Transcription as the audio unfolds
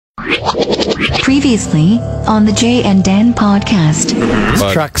Previously on the Jay and Dan podcast.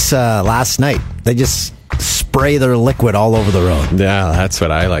 These trucks last night, they just spray their liquid all over the road. Yeah, that's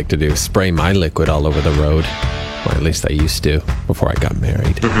what I like to do. Spray my liquid all over the road. Or at least I used to before I got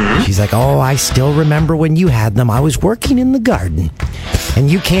married. She's like, oh, I still remember when you had them. I was working in the garden.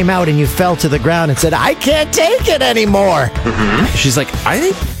 And you came out and you fell to the ground and said, I can't take it anymore. She's like, I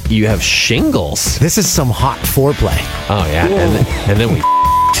think you have shingles. This is some hot foreplay. Oh, yeah. And then we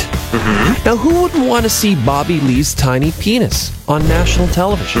Now, who wouldn't want to see Bobby Lee's tiny penis on national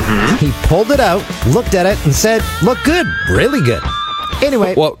television? He pulled it out, looked at it, and said, look good, really good.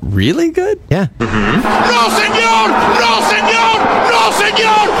 Anyway. What, really good? Yeah. No, senor! No, senor! No,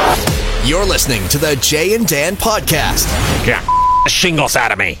 senor! You're listening to the Jay and Dan podcast. Get the shingles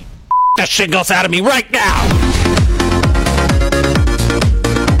out of me. The shingles out of me right now.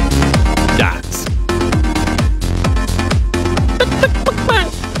 Dance.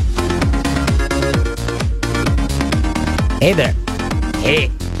 Hey there. Hey.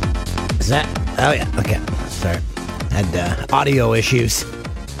 Is that? Oh, yeah. Okay. Sorry. Had audio issues.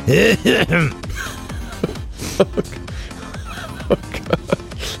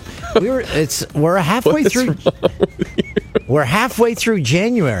 We're halfway through. We're halfway through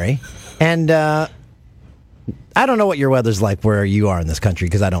January, and I don't know what your weather's like where you are in this country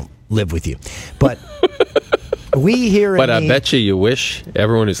because I don't live with you, but we here. But I bet you wish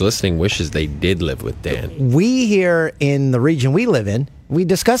everyone who's listening wishes they did live with Dan. We here in the region we live in, we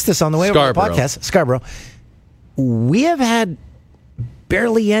discussed this on the way over the podcast, Scarborough. We have had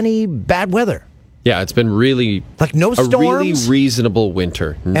barely any bad weather. Yeah, it's been really like no storms. A really reasonable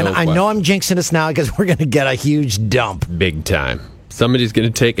winter. And I know I'm jinxing us now because we're going to get a huge dump. Big time. Somebody's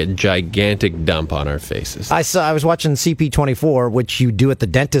going to take a gigantic dump on our faces. I was watching CP24, which you do at the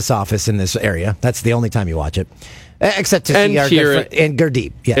dentist's office in this area. That's the only time you watch it. Except to see our good friend, and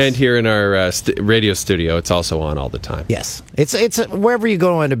Gurdeep. Yes. And here in our radio studio, it's also on all the time. Yes. It's wherever you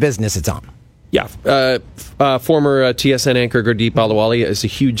go into business, it's on. Yeah, former TSN anchor Gurdeep Alawali is a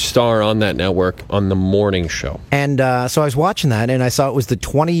huge star on that network on the morning show. And so I was watching that, and I saw it was the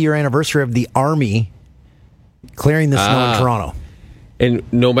 20-year anniversary of the Army clearing the snow in Toronto. And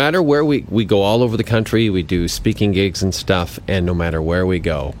no matter where we go all over the country, we do speaking gigs and stuff, and no matter where we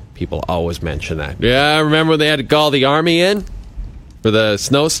go, people always mention that. Yeah, remember when they had to call the Army in for the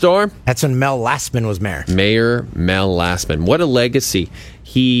snowstorm? That's when Mel Lastman was mayor. Mayor Mel Lastman. What a legacy.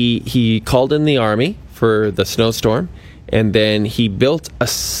 He called in the Army for the snowstorm, and then he built a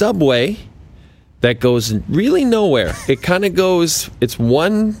subway that goes really nowhere. It kind of goes, it's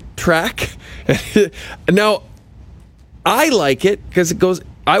one track. Now, I like it because it goes,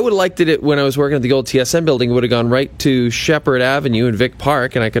 I would have liked it when I was working at the old TSN building. It would have gone right to Shepherd Avenue and Vic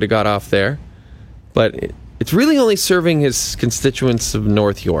Park, and I could have got off there. But it's really only serving his constituents of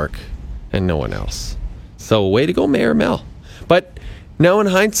North York and no one else. So way to go, Mayor Mel. But now in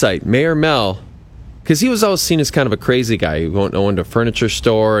hindsight, Mayor Mel, because he was always seen as kind of a crazy guy. He owned a furniture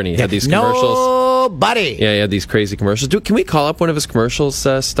store and he had these commercials. Nobody. Yeah, he had these crazy commercials. Can we call up one of his commercials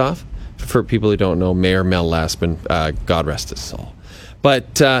stuff? For people who don't know, Mayor Mel Lastman, God rest his soul.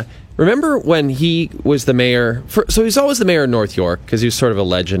 But remember when he was the mayor? So he's always the mayor of North York because he was sort of a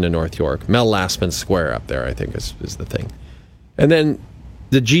legend in North York. Mel Lastman Square up there, I think, is the thing. And then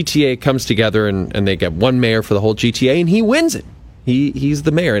the GTA comes together and they get one mayor for the whole GTA, and he wins it. He's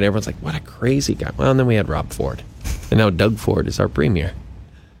the mayor, and everyone's like, what a crazy guy. Well, and then we had Rob Ford. And now Doug Ford is our premier.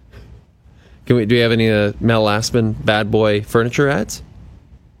 Do we have any Mel Lastman bad boy furniture ads?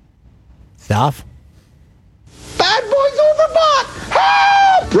 Stuff? Bad boys overbought!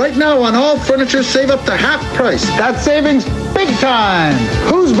 Help! Right now on all furniture, save up to half price. That's savings big time.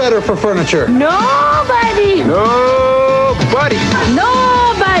 Who's better for furniture? Nobody! Nobody!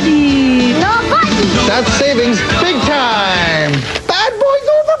 Nobody! Nobody! That's savings big time. Bad boys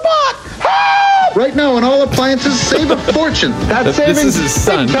overbought! Help! Right now on all appliances, save a fortune. That's This savings is his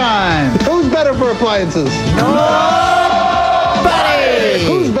son. big time. Who's better for appliances? Nobody!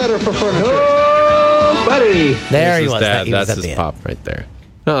 Who's better for furniture? Nobody! There he His was. dad. He was That's at his the end. pop right there.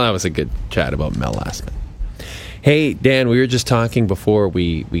 Oh, that was a good chat about Mel Lastman. Hey, Dan, we were just talking before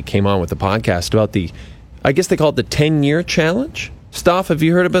we came on with the podcast about I guess they call it the 10-year challenge. Stoff, have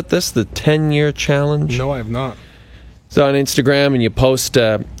you heard about this, the 10-year challenge? No, I have not. It's on Instagram, and you post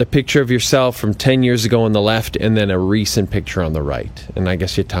a picture of yourself from 10 years ago on the left and then a recent picture on the right. And I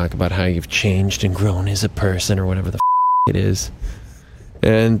guess you talk about how you've changed and grown as a person or whatever the it is.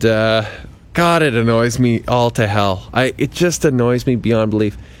 And, God, it annoys me all to hell. It just annoys me beyond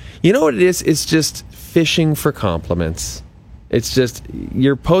belief. You know what it is? It's just fishing for compliments. It's just,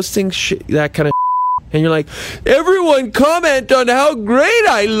 you're posting that kind of And you're like, everyone comment on how great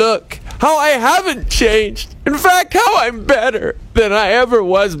I look, how I haven't changed. In fact, how I'm better than I ever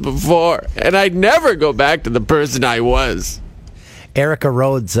was before. And I'd never go back to the person I was. Erica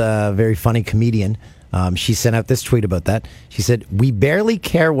Rhodes, a very funny comedian, she sent out this tweet about that. She said, "We barely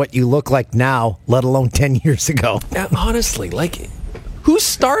care what you look like now, let alone 10 years ago." Now, honestly, like, who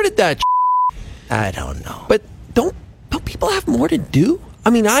started that? I don't know. But don't people have more to do? I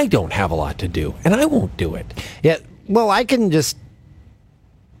mean, I don't have a lot to do, and I won't do it. Yeah, well, I can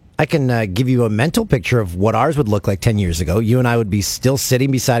give you a mental picture of what ours would look like 10 years ago. You and I would be still sitting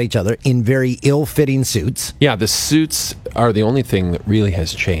beside each other in very ill-fitting suits. Yeah, the suits are the only thing that really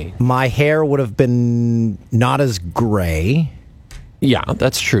has changed. My hair would have been not as gray. Yeah,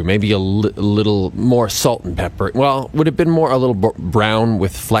 that's true. Maybe a little more salt and pepper. Well, would it have been more a little brown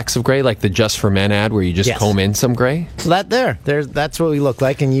with flecks of gray, like the Just for Men ad where you just comb in some gray? So that's what we look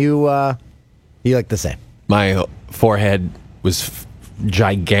like, and you look the same. My forehead was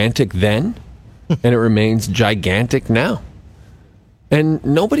gigantic then, and it remains gigantic now. And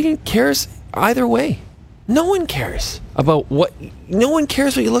nobody cares either way. No one cares about no one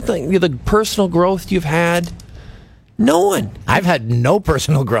cares what you look like, the personal growth you've had. No one. I've had no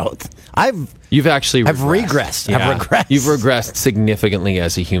personal growth. You've actually regressed. Yeah. I've regressed. You've regressed significantly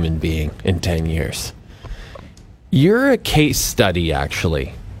as a human being in 10 years. You're a case study,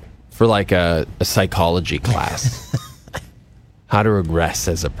 actually, for like a psychology class. How to regress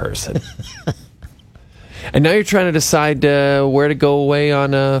as a person. And now you're trying to decide where to go away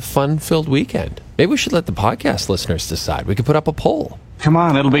on a fun-filled weekend. Maybe we should let the podcast listeners decide. We could put up a poll. Come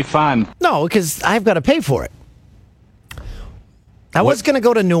on, it'll be fun. No, because I've got to pay for it. I was going to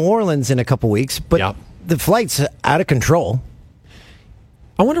go to New Orleans in a couple weeks, but the flight's out of control.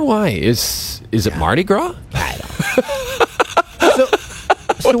 I wonder why. Is it Mardi Gras? I don't.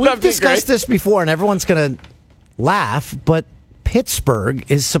 So we've discussed this before, and everyone's going to laugh, but Pittsburgh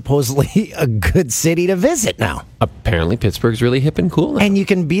is supposedly a good city to visit now. Apparently, Pittsburgh's really hip and cool now. And you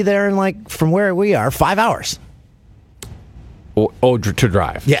can be there in, like, from where we are, 5 hours. To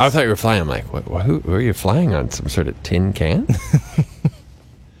drive? Yes. I thought you were flying. I'm like, who are you flying on? Some sort of tin can?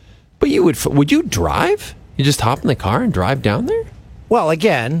 But would you drive? You just hop in the car and drive down there? Well,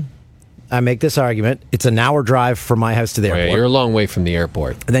 again, I make this argument. It's an hour drive from my house to the airport. Yeah, you're a long way from the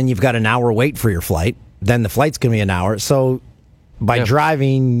airport. Then you've got an hour wait for your flight. Then the flight's going to be an hour. So by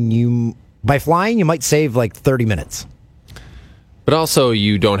flying, you might save like 30 minutes. But also,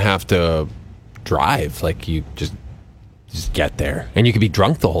 you don't have to drive. Like, you just get there. And you could be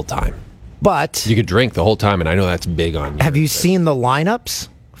drunk the whole time. But you could drink the whole time, and I know that's big on you. Have you seen the lineups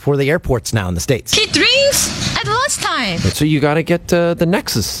for the airports now in the States? He drinks at lunchtime. So you got to get the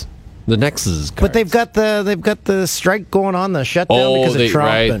Nexus. The Nexus cards. But they've got the strike going on, the shutdown because of Trump.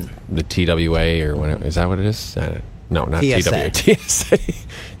 Right. And the TWA or whatever. Is that what it is? No, not TSA. TSA.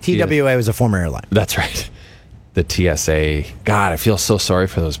 TWA was a former airline. That's right. The TSA. God, I feel so sorry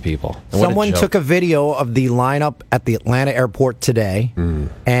for those people. Someone took a video of the lineup at the Atlanta airport today,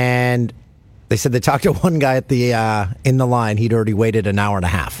 and they said they talked to one guy at the in the line. He'd already waited an hour and a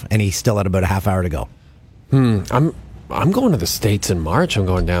half, and he still had about a half hour to go. I'm going to the States in March. I'm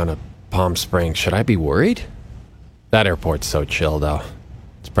going down to Palm Springs. Should I be worried? That airport's so chill, though.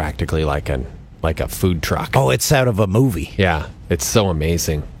 It's practically like a food truck. Oh, it's out of a movie. Yeah, it's so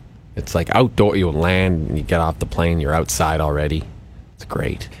amazing. It's like outdoor. You land, and you get off the plane, you're outside already. It's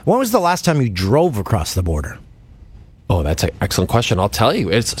great. When was the last time you drove across the border? Oh, that's an excellent question. I'll tell you.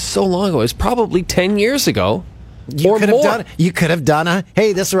 It's so long ago. It's probably 10 years ago. You could have done a,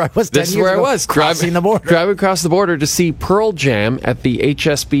 hey, this is where I was 10 years ago. This is where I was. Crossing the border. Driving across the border to see Pearl Jam at the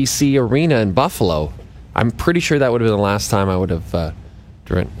HSBC Arena in Buffalo. I'm pretty sure that would have been the last time I would have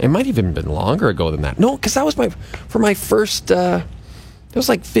driven. It might even have been longer ago than that. No, because that was my first... It was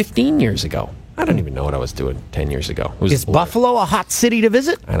like 15 years ago. I don't even know what I was doing 10 years ago. Is Buffalo a hot city to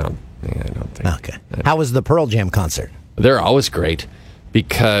visit? I don't think. Okay. How was the Pearl Jam concert? They're always great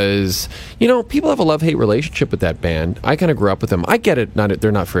because, people have a love-hate relationship with that band. I kind of grew up with them. I get it.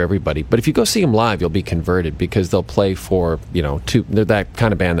 They're not for everybody. But if you go see them live, you'll be converted because they'll play for, they're that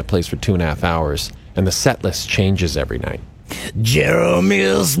kind of band that plays for 2.5 hours. And the set list changes every night.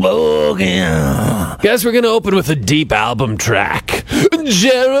 Jeremy Smoking. Guys, we're going to open with a deep album track.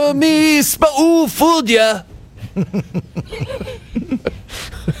 Jeremy fooled ya.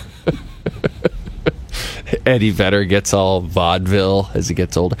 Eddie Vedder gets all vaudeville as he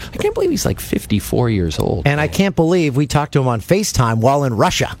gets older. I can't believe he's like 54 years old. And I can't believe we talked to him on FaceTime while in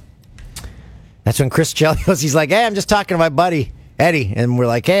Russia. That's when Chris Chelios, he's like, hey, I'm just talking to my buddy, Eddie. And we're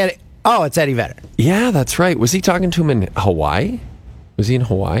like, hey, Eddie. Oh, it's Eddie Vedder. Yeah, that's right. Was he talking to him in Hawaii? Was he in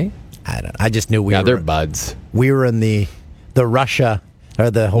Hawaii? I don't know. I just knew they're buds. We were in the Russia,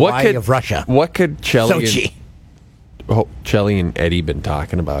 or the Hawaii of Russia. What could Chelly Sochi. Chelly and Eddie been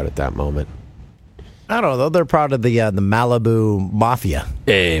talking about at that moment? I don't know. They're part of the Malibu Mafia.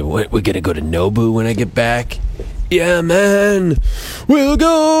 Hey, we're going to go to Nobu when I get back? Yeah, man. We'll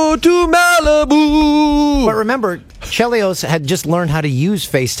go to Malibu. But remember, Chelios had just learned how to use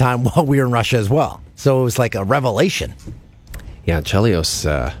FaceTime while we were in Russia as well. So it was like a revelation. Yeah, Chelios,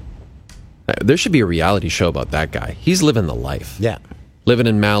 there should be a reality show about that guy. He's living the life. Yeah. Living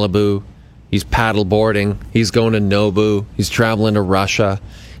in Malibu. He's paddle boarding. He's going to Nobu. He's traveling to Russia.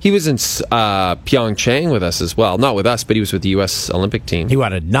 He was in Pyeongchang with us as well. Not with us, but he was with the U.S. Olympic team. He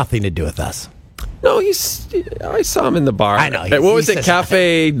wanted nothing to do with us. No, I saw him in the bar. I know. What was it?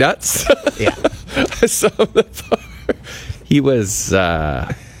 Cafe Nuts? Yeah. I saw him in the bar.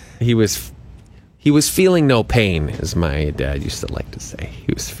 He was feeling no pain, as my dad used to like to say.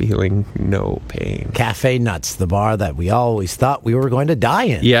 He was feeling no pain. Cafe Nuts, the bar that we always thought we were going to die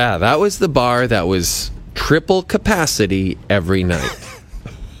in. Yeah, that was the bar that was triple capacity every night.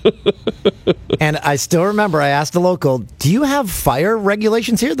 And I still remember I asked a local, do you have fire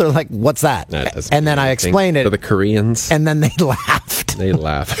regulations here? They're like, what's that? And then I explained it. For the Koreans. And then they laughed. They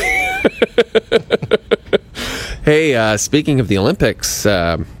laughed. Hey, speaking of the Olympics,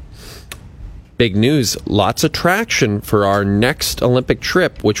 big news. Lots of traction for our next Olympic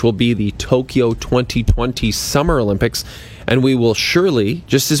trip, which will be the Tokyo 2020 Summer Olympics. And we will surely,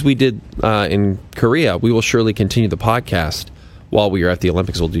 just as we did in Korea, we will surely continue the podcast. While we are at the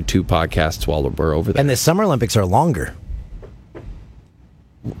Olympics, we'll do 2 podcasts while we're over there. And the Summer Olympics are longer.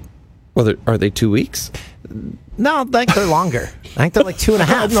 Well, are they 2 weeks? No, I think they're longer. I think they're like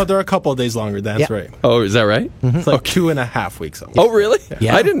 2.5. No, they're a couple of days longer. That's right. Oh, is that right? Mm-hmm. It's like 2.5 weeks. Oh, really?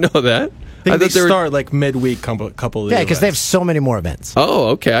 Yeah. I didn't know that. I think they start like midweek, couple of days. Yeah, because they have so many more events. Oh,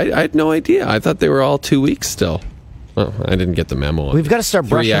 okay. I had no idea. I thought they were all 2 weeks still. Oh, I didn't get the memo. We've got to start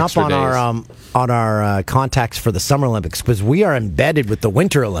brushing up on our contacts for the Summer Olympics because we are embedded with the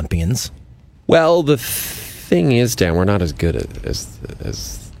Winter Olympians. Well, the thing is, Dan, we're not as good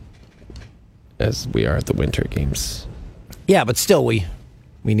as we are at the Winter Games. Yeah, but still, we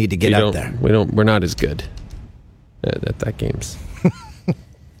need to get up there. We're not as good at that games.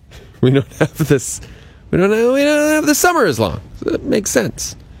 We don't have this. We don't have the summer as long. So that makes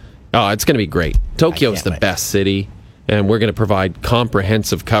sense. Oh, it's going to be great. Tokyo's the best city, and we're going to provide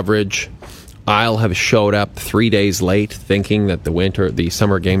comprehensive coverage. I'll have showed up 3 days late, thinking that the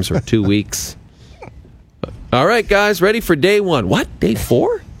summer games are 2 weeks. All right, guys, ready for day 1. What? Day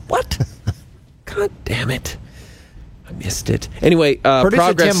 4? What? God damn it. I missed it. Anyway, Producer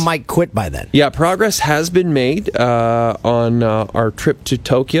progress. Tim might quit by then. Yeah, progress has been made on our trip to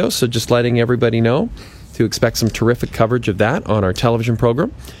Tokyo, so just letting everybody know to expect some terrific coverage of that on our television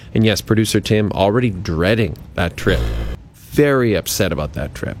program. And yes, producer Tim already dreading that trip. Very upset about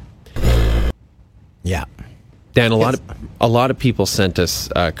that trip. Yeah. Dan, a lot of people sent us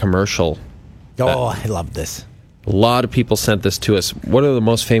a commercial. Oh, I love this. A lot of people sent this to us. One of the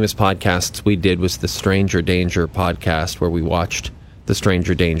most famous podcasts we did was the Stranger Danger podcast, where we watched the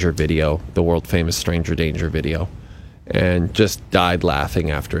Stranger Danger video, the world famous Stranger Danger video, and just died laughing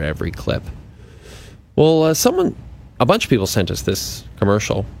after every clip. Well, a bunch of people sent us this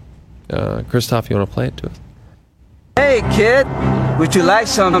commercial. Christoph, you want to play it to us? Hey kid, would you like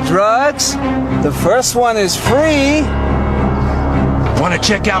some drugs? The first one is free. Want to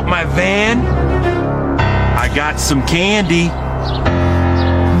check out my van? I got some candy.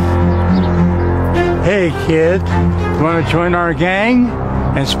 Hey kid, want to join our gang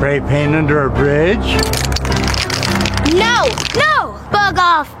and spray paint under a bridge? No! Bug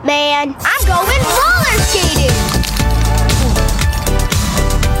off, man. I'm going roller skating.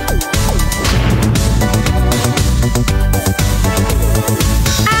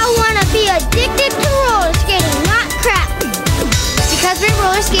 I want to be addicted to roller skating, not crap. Because we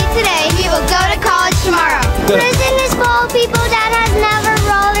roller skate today, we will go to college tomorrow. Prison is full of people that have never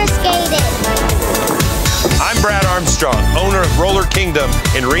roller skated. I'm Brad Armstrong, owner of Roller Kingdom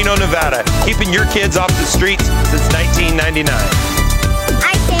in Reno, Nevada, keeping your kids off the streets since 1999.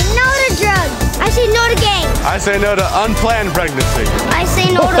 I say no to drugs. I say no to gangs. I say no to unplanned pregnancy. I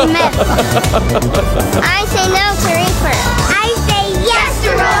say no to meth. I say no to reefer. I say yes to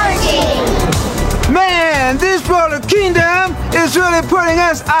roller skating. Man, this Roller Kingdom is really putting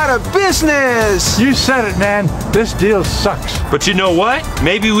us out of business. You said it, man. This deal sucks. But you know what?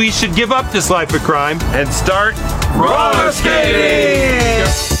 Maybe we should give up this life of crime and start roller skating!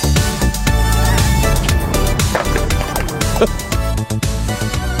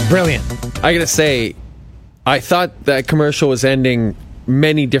 Brilliant. I gotta say, I thought that commercial was ending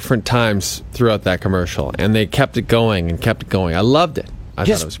many different times throughout that commercial, and they kept it going and kept it going. I loved it. I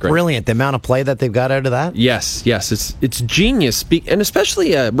thought it was great. Brilliant. The amount of play that they've got out of that. Yes, it's genius. And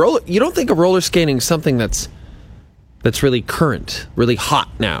especially roller. You don't think of roller skating as something that's really current, really hot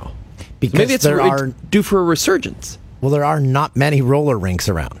now. Because maybe it's due for a resurgence. Well, there are not many roller rinks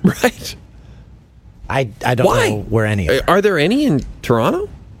around. Right. I don't know where any are there any in Toronto?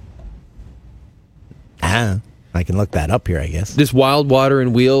 I can look that up here, I guess. Does Wild Water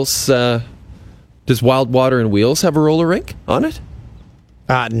and Wheels have a roller rink on it?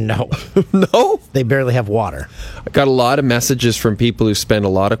 No. No? They barely have water. I got a lot of messages from people who spend a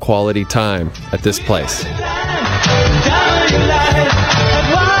lot of quality time at this place.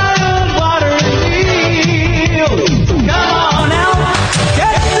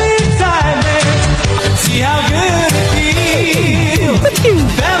 See how good it feels.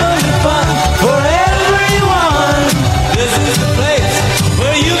 Family fun for everyone. This is the place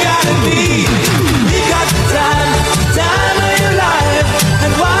where you gotta be. You got the time of your life,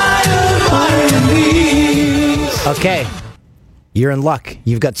 and wild water and Okay, you're in luck.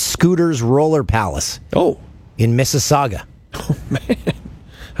 You've got Scooter's Roller Palace. Oh, in Mississauga. Oh man.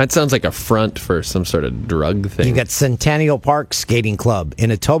 That sounds like a front for some sort of drug thing. You got Centennial Park Skating Club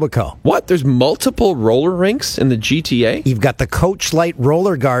in Etobicoke. What? There's multiple roller rinks in the GTA? You've got the Coach Light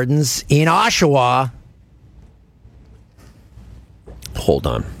Roller Gardens in Oshawa. Hold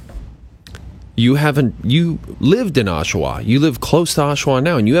on. You lived in Oshawa. You live close to Oshawa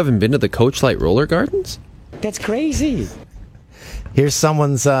now, and you haven't been to the Coach Light Roller Gardens? That's crazy. Here's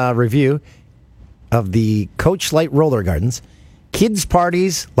someone's review of the Coach Light Roller Gardens. Kids'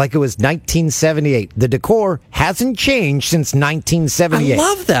 parties like it was 1978. The decor hasn't changed since 1978. I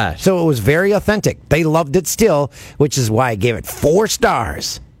love that. So it was very authentic. They loved it still, which is why I gave it 4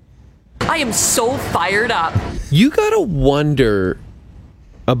 stars. I am so fired up. You gotta wonder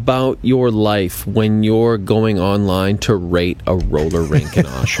about your life when you're going online to rate a roller rink in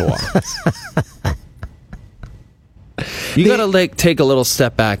Oshawa. You gotta take a little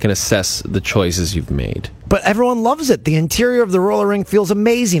step back and assess the choices you've made. But everyone loves it. The interior of the roller rink feels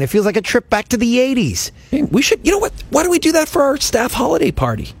amazing. It feels like a trip back to the 80s. Hey, we should, you know what? Why don't we do that for our staff holiday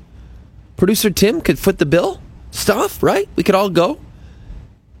party? Producer Tim could foot the bill. Stuff, right? We could all go.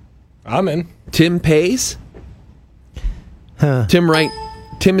 I'm in. Tim pays. Tim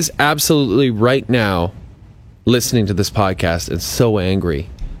is absolutely right now listening to this podcast and so angry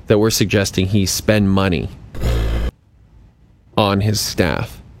that we're suggesting he spend money on his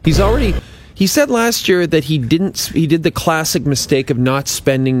staff. He said last year that he did the classic mistake of not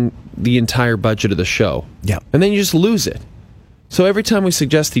spending the entire budget of the show. Yeah. And then you just lose it. So every time we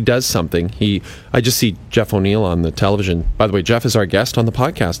suggest he does something, I just see Jeff O'Neill on the television. By the way, Jeff is our guest on the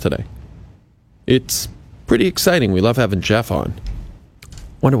podcast today. It's pretty exciting. We love having Jeff on.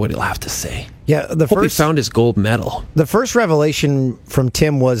 Wonder what he'll have to say. Yeah, Hope he found his gold medal. The first revelation from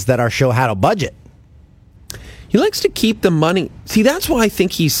Tim was that our show had a budget. He likes to keep the money. See, that's why I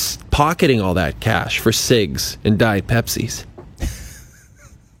think he's pocketing all that cash for cigs and Diet Pepsis.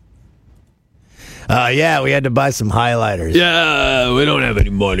 Yeah, we had to buy some highlighters. Yeah, we don't have any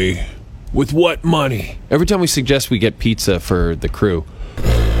money. With what money? Every time we suggest we get pizza for the crew.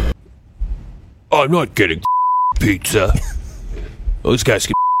 I'm not getting pizza. Those guys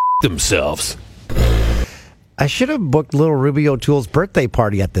can themselves. I should have booked little Ruby O'Toole's birthday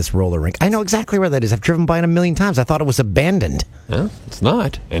party at this roller rink. I know exactly where that is. I've driven by it a million times. I thought it was abandoned. Well, it's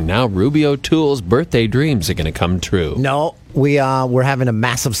not. And now Ruby O'Toole's birthday dreams are going to come true. No, we're having a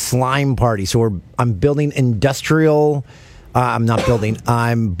massive slime party. So I'm building industrial. I'm not building.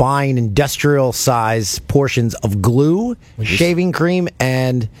 I'm buying industrial size portions of glue, shaving cream,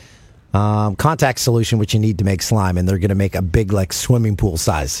 and contact solution, which you need to make slime. And they're going to make a big, like, swimming pool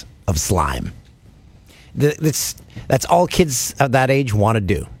size of slime. That's all kids of that age want to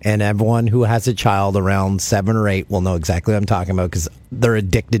do. And everyone who has a child around 7 or 8 will know exactly what I'm talking about because they're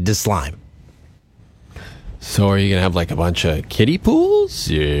addicted to slime. So are you going to have like a bunch of kiddie pools?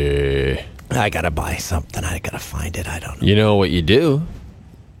 Yeah. I got to buy something. I got to find it. I don't know. You know what you do?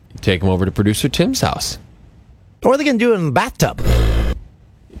 You take them over to producer Tim's house. Or they can do it in the bathtub.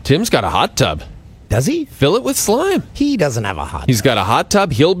 Tim's got a hot tub. Does he? Fill it with slime. He doesn't have a hot tub. He's got a hot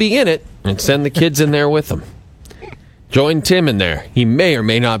tub. He'll be in it. And send the kids in there with him. Join Tim in there. He may or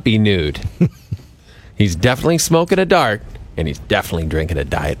may not be nude. He's definitely smoking a dart, and he's definitely drinking a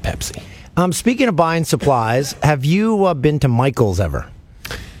Diet Pepsi. Speaking of buying supplies, have you been to Michael's ever?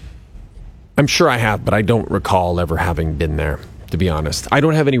 I'm sure I have, but I don't recall ever having been there, to be honest. I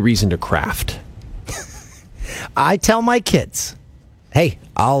don't have any reason to craft. I tell my kids, hey,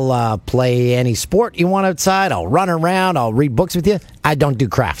 I'll play any sport you want outside. I'll run around. I'll read books with you. I don't do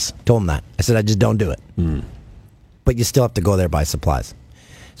crafts. Told him that. I said, I just don't do it. But you still have to go there, buy supplies.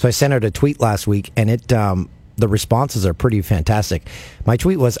 So I sent out a tweet last week, and the responses are pretty fantastic. My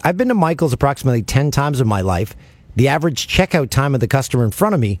tweet was, I've been to Michael's approximately 10 times in my life. The average checkout time of the customer in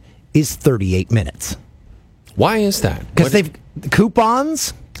front of me is 38 minutes. Why is that? Because they've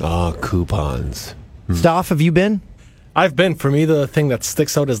coupons. Oh, coupons. Stuff, have you been? I've been. For me, the thing that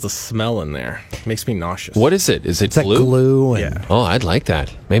sticks out is the smell in there. It makes me nauseous. What is it? Is it It's glue? like glue. And Yeah. Oh, I'd like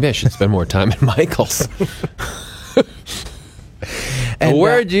that. Maybe I should spend more time at Michael's. And,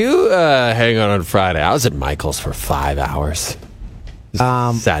 Where'd you hang out on Friday? I was at Michael's for 5 hours.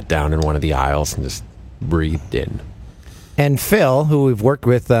 Just sat down in one of the aisles and just breathed in. And Phil, who we've worked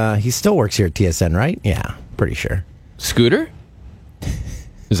with, he still works here at TSN, right? Yeah, pretty sure. Scooter?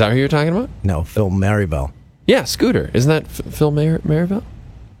 Is that who you're talking about? No, Phil Maribel. Yeah, Scooter. Isn't that Phil Maribel?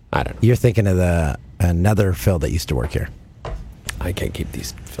 I don't know. You're thinking of another Phil that used to work here. I can't keep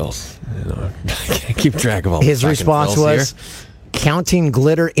these Phils. I can't keep track of all His the fucking response Phils was, counting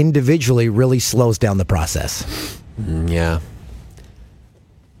glitter individually really slows down the process. Yeah.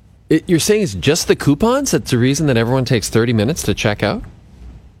 You're saying it's just the coupons that's the reason that everyone takes 30 minutes to check out?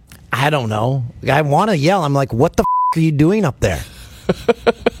 I don't know. I want to yell. I'm like, what the are you doing up there?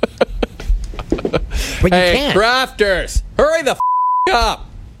 But you Hey, can't. crafters, hurry the up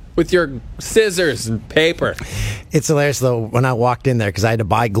with your scissors and paper. It's hilarious, though, when I walked in there, because I had to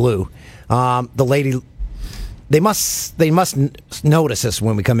buy glue. The lady, they must notice us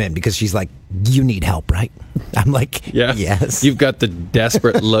when we come in, because she's like, you need help, right? I'm like, Yeah. yes. You've got the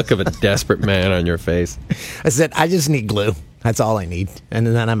desperate look of a desperate man on your face. I said, I just need glue. That's all I need. And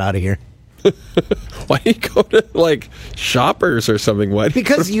then I'm out of here. Why do you go to, like, Shoppers or something? Why?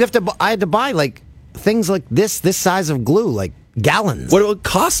 Because I had to buy, like, things like this size of glue, like gallons. What about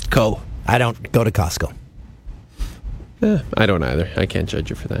Costco? I don't go to Costco. I don't either. I can't judge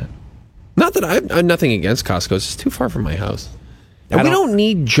you for that. Not that I'm nothing against Costco. It's just too far from my house. And we don't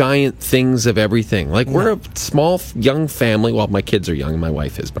need giant things of everything. Like, we're a small, young family. Well, my kids are young, my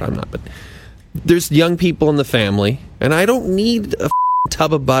wife is, but I'm not. But there's young people in the family, and I don't need a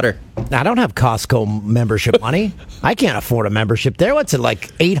tub of butter. I don't have Costco membership money. I can't afford a membership there. What's it, like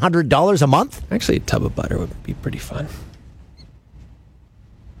 $800 a month? Actually, a tub of butter would be pretty fun.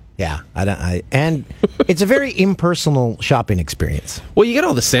 Yeah, and it's a very impersonal shopping experience. Well, you get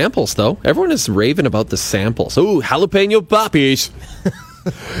all the samples, though. Everyone is raving about the samples. Ooh, jalapeno poppies.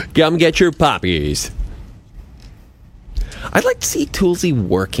 Come get your poppies. I'd like to see Toolsy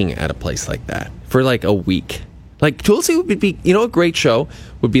working at a place like that for like a week. Like, Toolsy would be, a great show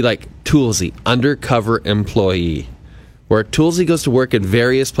would be like Toolsy, Undercover Employee, where Toolsy goes to work at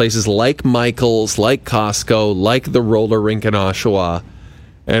various places like Michael's, like Costco, like the roller rink in Oshawa,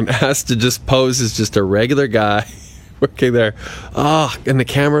 and has to just pose as just a regular guy working there. Oh, and the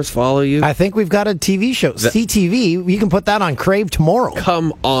cameras follow you. I think we've got a TV show, CTV. You can put that on Crave tomorrow.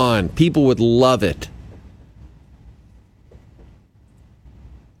 Come on. People would love it.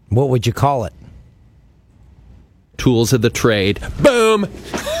 What would you call it? Tools of the trade. Boom!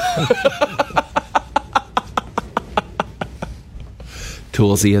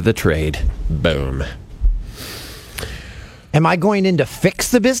 Toolsy of the trade. Boom. Am I going in to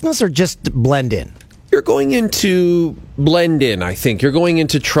fix the business or just blend in? You're going in to blend in, I think. You're going in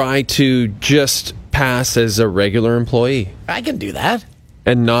to try to just pass as a regular employee. I can do that.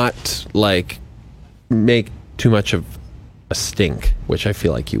 And not, like, make too much of a stink, which I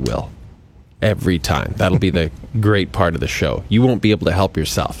feel like you will. Every time. That'll be the great part of the show. You won't be able to help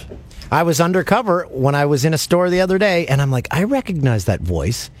yourself. I was undercover when I was in a store the other day, and I'm like, I recognize that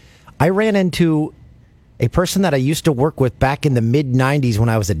voice. I ran into a person that I used to work with back in the mid-'90s when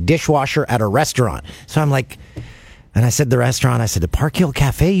I was a dishwasher at a restaurant. So I'm like, and I said the restaurant, I said, the Park Hill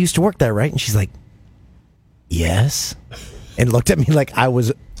Cafe used to work there, right? And she's like, yes. And looked at me like I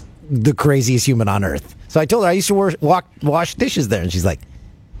was the craziest human on earth. So I told her I used to wash dishes there, and she's like,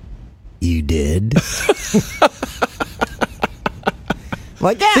 you did?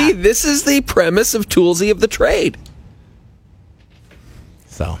 Like, yeah. See, this is the premise of Toolsy of the trade.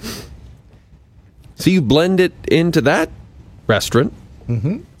 So you blend it into that restaurant.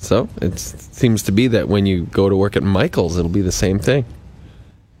 Mm-hmm. So it seems to be that when you go to work at Michael's, it'll be the same thing.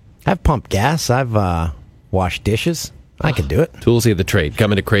 I've pumped gas. I've washed dishes. I can do it. Toolsy of the trade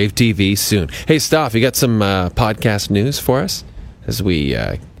coming to CraveTV soon. Hey, Stoff, you got some podcast news for us as we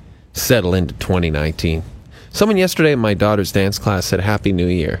settle into 2019? Someone yesterday in my daughter's dance class said Happy New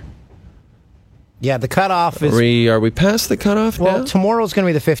Year. Yeah, the cutoff is... Are we past the cutoff now? Well, tomorrow's going to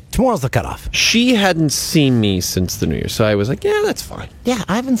be the 5th. Tomorrow's the cutoff. She hadn't seen me since the New Year, so I was like, yeah, that's fine. Yeah,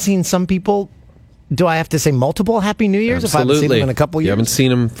 I haven't seen some people... Do I have to say multiple Happy New Years if I haven't seen them in a couple years? You haven't seen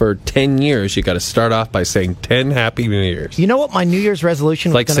them for 10 years. You got to start off by saying 10 Happy New Years. You know what my New Year's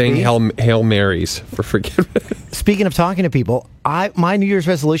resolution was like saying be? Hail Marys for forgiveness. Speaking of talking to people, my New Year's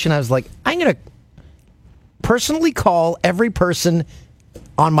resolution, I was like, I'm going to personally call every person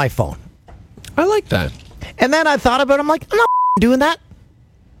on my phone. I like that. And then I thought about it. I'm like, I'm not doing that.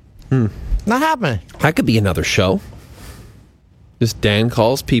 Not happening. That could be another show. Just Dan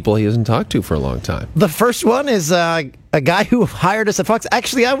calls people he hasn't talked to for a long time. The first one is a guy who hired us at Fox.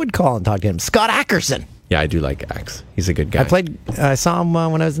 Actually, I would call and talk to him. Scott Ackerson. Yeah, I do like Axe. He's a good guy. I saw him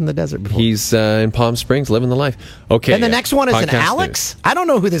when I was in the desert before. He's in Palm Springs living the life. Okay. And the next one is an Alex. News. I don't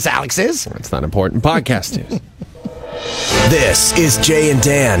know who this Alex is. It's not important. Podcast news. This is Jay and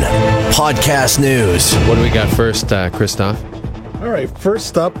Dan Podcast News. What do we got first, Christoph? All right,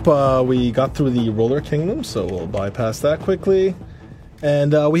 first up, we got through the Roller Kingdom, so we'll bypass that quickly.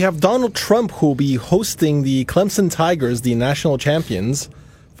 And we have Donald Trump, who will be hosting the Clemson Tigers, the national champions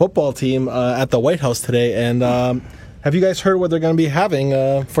football team, at the White House today. And have you guys heard what they're going to be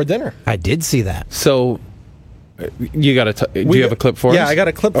having for dinner? I did see that. So... You got to. Do you have a clip for us? Yeah, I got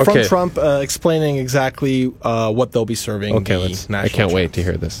a clip from Trump explaining exactly what they'll be serving. Okay, I can't wait to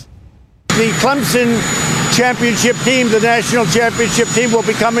hear this. The Clemson championship team, the national championship team, will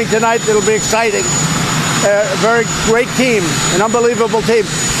be coming tonight. It'll be exciting. A very great team, an unbelievable team.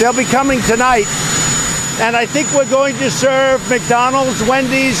 They'll be coming tonight, and I think we're going to serve McDonald's,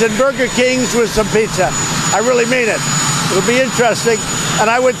 Wendy's, and Burger King's with some pizza. I really mean it. It'll be interesting, and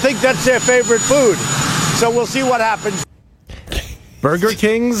I would think that's their favorite food. So we'll see what happens. Burger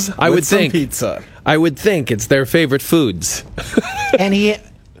King's with some pizza. I would think it's their favorite foods. And he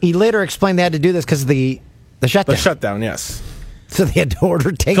later explained they had to do this because of the shutdown. The shutdown, yes. So they had to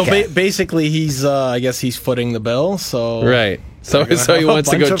order takeout. So basically, he's I guess he's footing the bill. So right. So he wants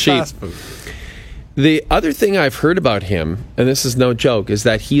to go cheap. The other thing I've heard about him, and this is no joke, is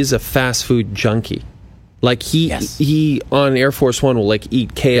that he is a fast food junkie. Like he on Air Force One will like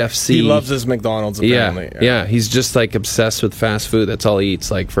eat KFC. He loves his McDonald's apparently. Yeah, he's just like obsessed with fast food. That's all he eats.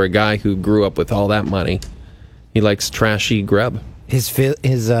 Like for a guy who grew up with all that money, he likes trashy grub. His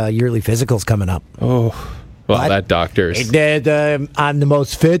yearly physical's coming up. Oh, well, that doctor's. Hey, Dad, I'm the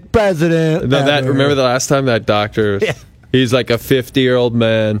most fit president. Remember the last time that doctor? Yeah. He's like a 50-year-old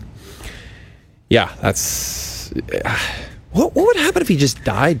man. Yeah, that's. What would happen if he just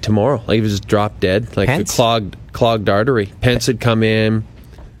died tomorrow? Like he was just dropped dead, like Pence? a clogged artery. Pence had come in.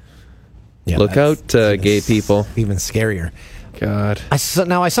 Yeah, Look out, gay people. Even scarier. God. I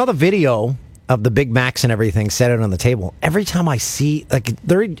saw the video of the Big Macs and everything set out on the table. Every time I see, like,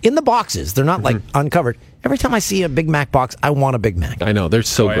 they're in the boxes. They're not, like, uncovered. Every time I see a Big Mac box, I want a Big Mac. I know. They're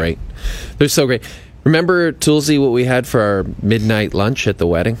so great. They're so great. Remember, Toolsy, what we had for our midnight lunch at the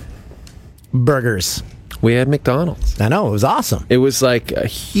wedding? Burgers. We had McDonald's. I know. It was awesome. It was like a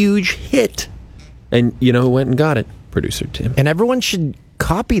huge hit. And you know who went and got it? Producer Tim. And everyone should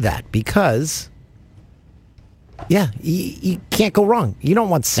copy that because, yeah, you can't go wrong. You don't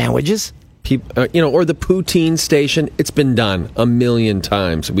want sandwiches. Or the poutine station. It's been done a million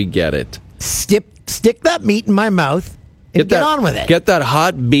times. We get it. Stick that meat in my mouth and get on with it. Get that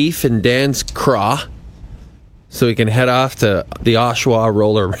hot beef in Dan's craw so we can head off to the Oshawa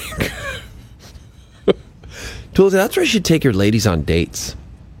roller rink. Tools, that's where you should take your ladies on dates.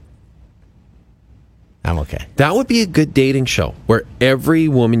 I'm okay. That would be a good dating show where every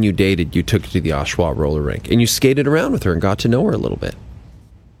woman you dated, you took to the Oshawa roller rink and you skated around with her and got to know her a little bit.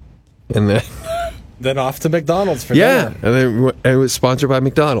 And then off to McDonald's for dinner. And then it was sponsored by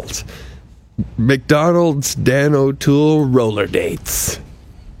McDonald's. McDonald's Dan O'Toole roller dates.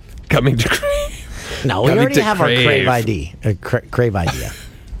 Coming to Crave. No, we already have our Crave ID. Crave idea.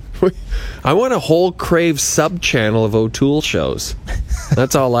 I want a whole Crave sub-channel of O'Toole shows.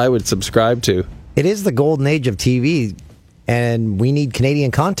 That's all I would subscribe to. It is the golden age of TV, and we need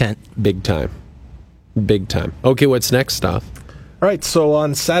Canadian content. Big time. Big time. Okay, what's next, Steph? All right, so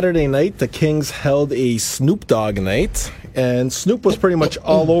on Saturday night, the Kings held a Snoop Dogg night, and Snoop was pretty much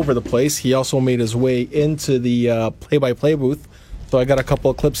all over the place. He also made his way into the play-by-play booth. So I got a couple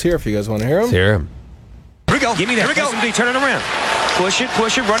of clips here if you guys want to hear them. Let's hear them. Here we go. Give me that. Here we go. SMD, turn it around. Push it,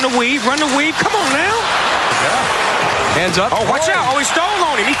 run the weave. Come on now. Yeah. Hands up. Oh, watch out. Oh, he stole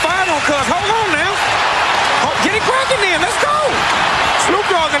on him. He fired on Cuz. Hold on now. Oh, get it cracking then. Let's go. Snoop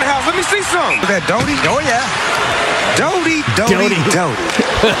Dogg in the house. Let me see some. Look at that Doty. Oh, yeah. Doty.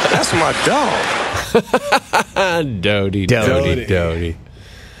 That's my dog. Doty.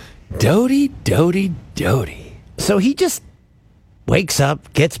 Doty. So he just wakes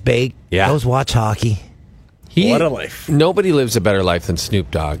up, gets baked, goes watch hockey. What a life. Nobody lives a better life than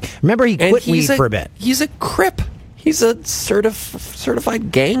Snoop Dogg. Remember, he quit weed for a bit. He's a Crip. He's a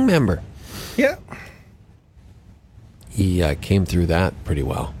certified gang member. Yeah. He came through that pretty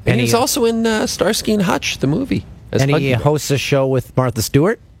well. And he's also in Starsky and Hutch, the movie. And he hosts a show with Martha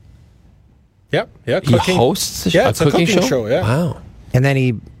Stewart. Yep. Yeah. He hosts a cooking show. Yeah. Wow. And then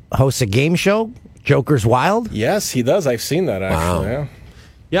he hosts a game show, Joker's Wild. Yes, he does. I've seen that, actually. Wow. Yeah.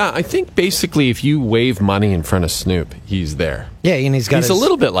 Yeah, I think basically if you wave money in front of Snoop, he's there. Yeah, and he's a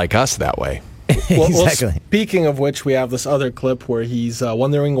little bit like us that way. Well, speaking of which, we have this other clip where he's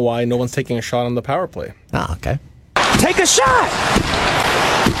wondering why no one's taking a shot on the power play. Oh, okay. Take a shot.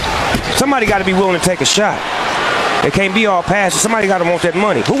 Somebody got to be willing to take a shot. It can't be all passes. Somebody got to want that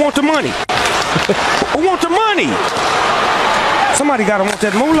money. Who want the money? Who want the money? Somebody got to want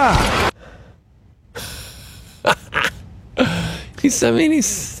that moolah.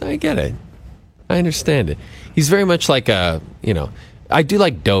 I get it. I understand it. He's very much like I do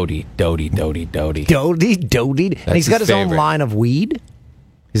like Doty. Doty. And he's got his own line of weed,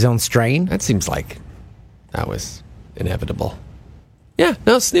 his own strain. That seems like that was inevitable. Yeah,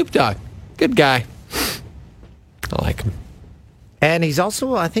 no, Snoop Dogg. Good guy. I like him. And he's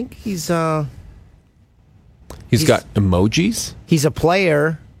also, I think he's got emojis. He's a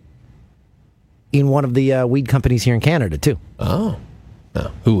player in one of the weed companies here in Canada, too. Oh. No,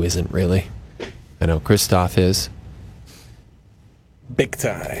 who isn't really? I know Christoph is. Big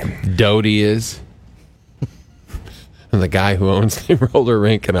time. Doty is. And the guy who owns the roller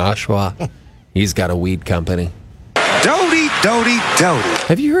rink in Oshawa, he's got a weed company. Doty.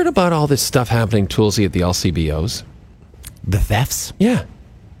 Have you heard about all this stuff happening, Toolsy, at the LCBOs? The thefts? Yeah.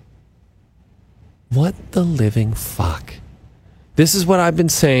 What the living fuck? This is what I've been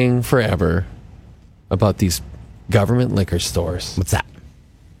saying forever about these government liquor stores. What's that?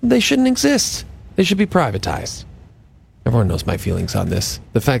 They shouldn't exist. They should be privatized. Everyone knows my feelings on this.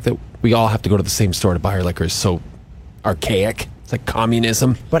 The fact that we all have to go to the same store to buy our liquor is so archaic. It's like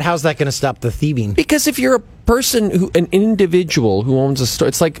communism. But how's that going to stop the thieving? Because if you're a person, an individual who owns a store,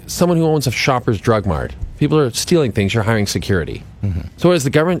 it's like someone who owns a Shoppers Drug Mart. People are stealing things, you're hiring security. Mm-hmm. So is the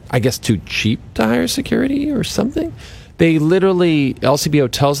government, I guess, too cheap to hire security or something? They literally, LCBO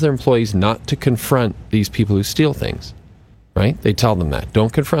tells their employees not to confront these people who steal things, right? They tell them that.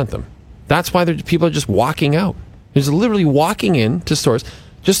 Don't confront them. That's why people are just walking out. They're just literally walking into stores.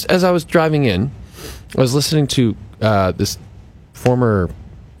 Just as I was driving in, I was listening to this former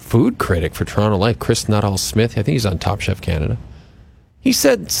food critic for Toronto Life, Chris Nuttall-Smith. I think he's on Top Chef Canada. He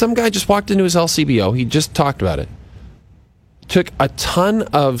said some guy just walked into his LCBO. He just talked about it. Took a ton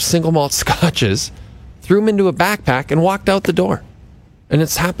of single malt scotches, threw them into a backpack, and walked out the door. And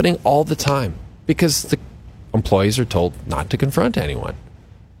it's happening all the time because the employees are told not to confront anyone.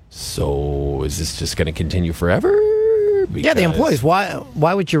 So is this just going to continue forever? Yeah, the employees.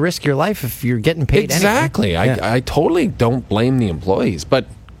 Why would you risk your life if you're getting paid exactly? Anyway? I totally don't blame the employees, but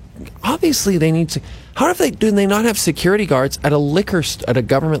obviously they need to. Do they not have security guards at a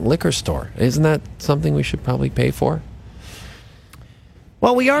government liquor store? Isn't that something we should probably pay for?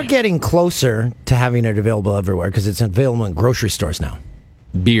 Well, we are getting closer to having it available everywhere because it's available in grocery stores now.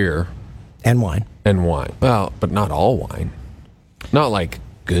 Beer and wine. Well, but not all wine. Not like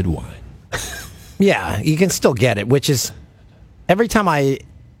good wine. Yeah, you can still get it, which is every time I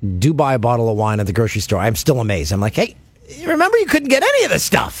do buy a bottle of wine at the grocery store, I'm still amazed. I'm like, hey, remember you couldn't get any of this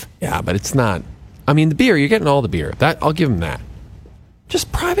stuff. Yeah, but it's not. I mean, the beer, you're getting all the beer. That I'll give them that.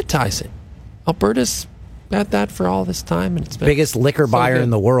 Just privatize it. Alberta's had that for all this time, and it's been biggest liquor buyer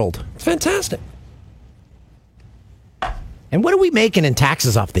in the world. It's fantastic. And what are we making in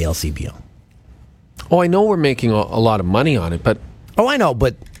taxes off the LCBO? Oh, I know we're making a lot of money on it, but I know,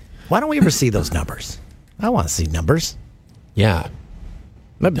 but why don't we ever see those numbers? I want to see numbers. Yeah.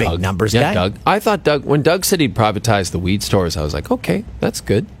 I'm a big numbers guy. Doug. I thought when Doug said he'd privatize the weed stores, I was like, okay, that's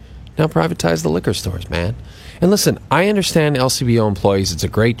good. Now privatize the liquor stores, man. And listen, I understand LCBO employees. It's a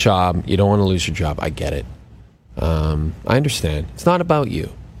great job. You don't want to lose your job. I get it. I understand. It's not about you.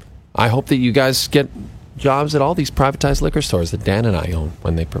 I hope that you guys get jobs at all these privatized liquor stores that Dan and I own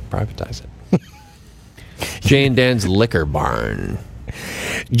when they privatize it. Jay and Dan's Liquor Barn.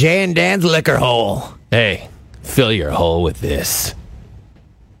 Jay and Dan's Liquor Hole. Hey, fill your hole with this.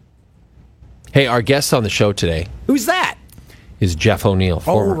 Hey, our guest on the show today. Who's that? Is Jeff O'Neill,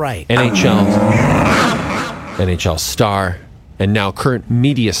 former right. NHL star, and now current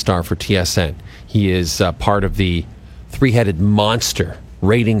media star for TSN. He is part of the three-headed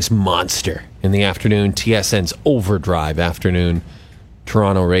ratings monster in the afternoon, TSN's Overdrive afternoon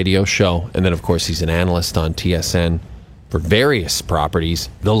Toronto radio show. And then, of course, he's an analyst on TSN for various properties.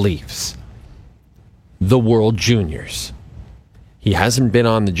 The Leafs, the World Juniors. He hasn't been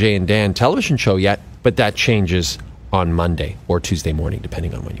on the Jay and Dan television show yet, but that changes on Monday or Tuesday morning,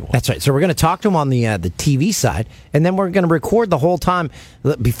 depending on when you want. That's right. So we're going to talk to him on the TV side, and then we're going to record the whole time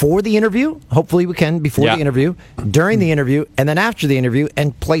before the interview. Hopefully we can, before the interview, during the interview, and then after the interview,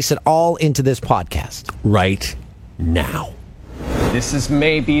 and place it all into this podcast. Right now. This is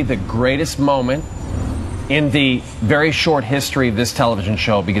maybe the greatest moment in the very short history of this television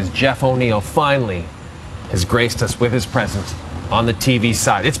show, because Jeff O'Neill finally has graced us with his presence on the TV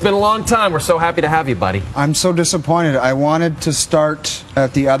side. It's been a long time. We're so happy to have you, buddy. I'm so disappointed. I wanted to start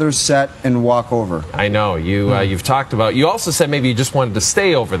at the other set and walk over. I know. You've talked about... You also said maybe you just wanted to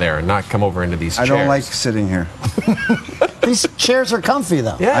stay over there and not come over into these chairs. I don't like sitting here. These chairs are comfy,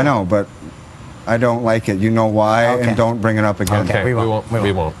 though. Yeah. I know, but I don't like it. You know why, and don't bring it up again. Okay, we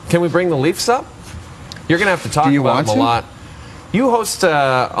won't. Can we bring the Leafs up? You're going to have to talk about them a lot. You host,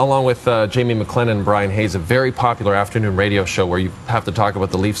 along with Jamie McLennan and Brian Hayes, a very popular afternoon radio show where you have to talk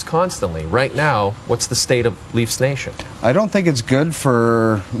about the Leafs constantly. Right now, what's the state of Leafs Nation? I don't think it's good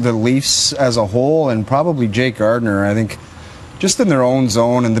for the Leafs as a whole, and probably Jake Gardiner. I think just in their own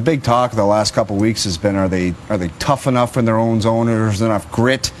zone, and the big talk of the last couple of weeks has been, are they tough enough in their own zone, or is there enough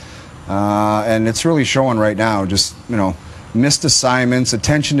grit? And it's really showing right now, just, missed assignments,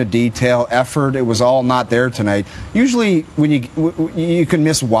 attention to detail, effort. It was all not there tonight. Usually when you can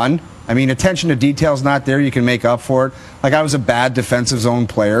miss one. I mean, attention to detail is not there. You can make up for it. Like, I was a bad defensive zone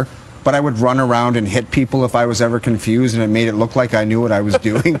player, but I would run around and hit people if I was ever confused, and it made it look like I knew what I was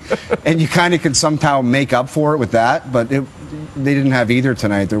doing. And you kind of could somehow make up for it with that, but they didn't have either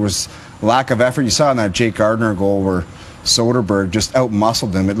tonight. There was lack of effort. You saw in that Jake Gardiner goal where Soderberg just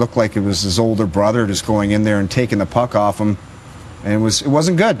out-muscled him. It looked like it was his older brother just going in there and taking the puck off him. And it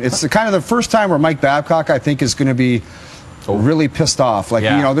wasn't good. It's the first time where Mike Babcock, I think, is going to be really pissed off. Like,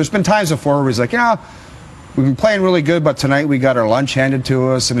 there's been times before where he's like, we've been playing really good, but tonight we got our lunch handed to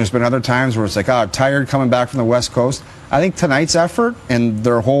us. And there's been other times where it's like, tired coming back from the West Coast. I think tonight's effort and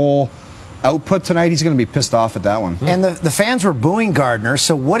their whole output tonight, he's going to be pissed off at that one. And the fans were booing Gardner,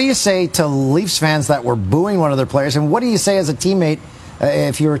 so what do you say to Leafs fans that were booing one of their players, and what do you say as a teammate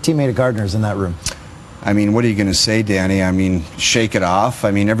if you were a teammate of Gardner's in that room? I mean, what are you going to say, Danny? I mean, shake it off.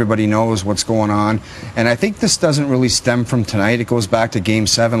 I mean, everybody knows what's going on. And I think this doesn't really stem from tonight. It goes back to Game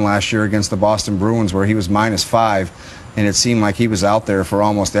 7 last year against the Boston Bruins, where he was -5. And it seemed like he was out there for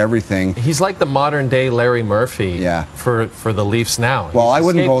almost everything. He's like the modern-day Larry Murphy for the Leafs now. Well, I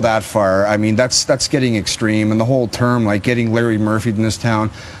wouldn't go that far. I mean, that's getting extreme. And the whole term, like getting Larry Murphy in this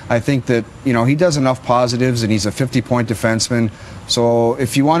town, I think that, he does enough positives, and he's a 50-point defenseman. So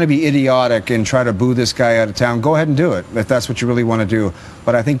if you want to be idiotic and try to boo this guy out of town, go ahead and do it, if that's what you really want to do.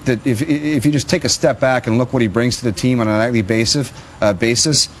 But I think that if you just take a step back and look what he brings to the team on a nightly basis,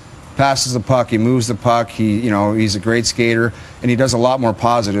 passes the puck, he moves the puck, he's a great skater, and he does a lot more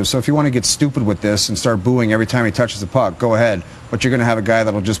positive. So if you want to get stupid with this and start booing every time he touches the puck, go ahead. But you're going to have a guy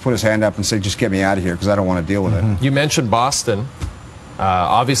that'll just put his hand up and say, just get me out of here, because I don't want to deal with it. You mentioned Boston.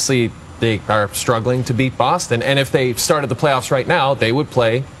 Obviously, they are struggling to beat Boston, and if they started the playoffs right now, they would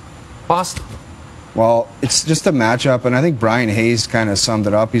play Boston. Well, it's just a matchup, and I think Brian Hayes kind of summed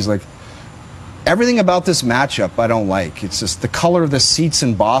it up. He's like, everything about this matchup I don't like. It's just the color of the seats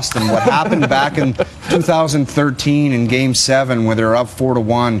in Boston, what happened back in 2013 in Game 7 where they're up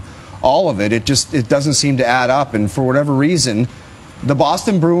 4-1, all of it, it doesn't seem to add up. And for whatever reason, the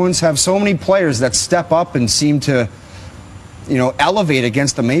Boston Bruins have so many players that step up and seem to, elevate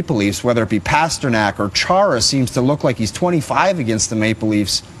against the Maple Leafs, whether it be Pasternak or Chara seems to look like he's 25 against the Maple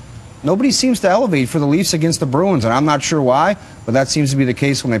Leafs. Nobody seems to elevate for the Leafs against the Bruins, and I'm not sure why, but that seems to be the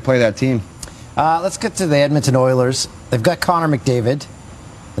case when they play that team. Let's get to the Edmonton Oilers. They've got Connor McDavid,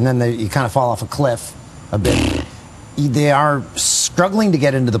 and then you kind of fall off a cliff a bit. They are struggling to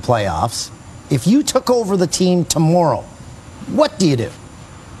get into the playoffs. If you took over the team tomorrow, what do you do?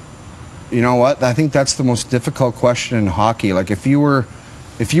 You know what? I think that's the most difficult question in hockey. Like, if you were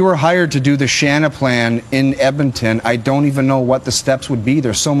hired to do the Shanna plan in Edmonton, I don't even know what the steps would be.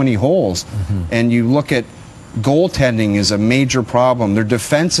 There's so many holes. And you look at goaltending is a major problem. Their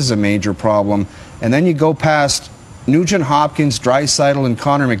defense is a major problem. And then you go past Nugent Hopkins, Draisaitl, and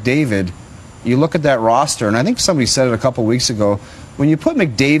Connor McDavid. You look at that roster, and I think somebody said it a couple weeks ago, when you put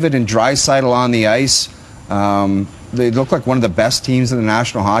McDavid and Draisaitl on the ice, they look like one of the best teams in the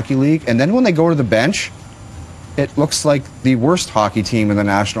National Hockey League. And then when they go to the bench, it looks like the worst hockey team in the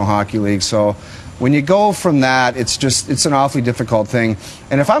National Hockey League. So when you go from that, it's an awfully difficult thing.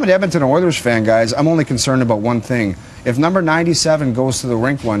 And if I'm an Edmonton Oilers fan, guys, I'm only concerned about one thing. If number 97 goes to the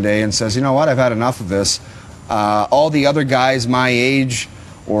rink one day and says, you know what, I've had enough of this, all the other guys my age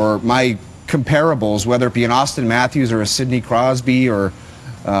or my comparables, whether it be an Austin Matthews or a Sidney Crosby or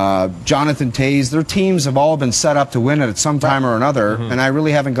Jonathan Toews, their teams have all been set up to win it at some time or another, and I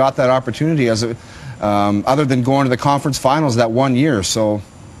really haven't got that opportunity other than going to the conference finals that one year. So,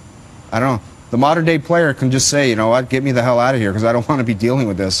 I don't know. The modern day player can just say, you know what, get me the hell out of here because I don't want to be dealing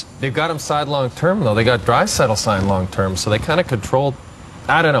with this. They've got him signed long term, though. They got Draisaitl signed long term, so they kind of controlled.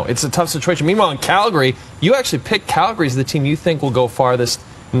 I don't know. It's a tough situation. Meanwhile, in Calgary, you actually picked Calgary as the team you think will go farthest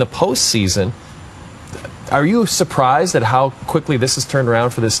in the postseason. Are you surprised at how quickly this has turned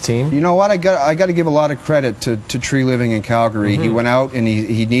around for this team? You know what? I got to give a lot of credit to Tree Living in Calgary. He went out and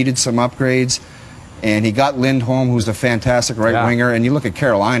he needed some upgrades, and he got Lindholm, who's a fantastic right winger. And you look at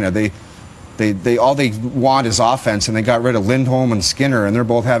Carolina, they all they want is offense, and they got rid of Lindholm and Skinner, and they're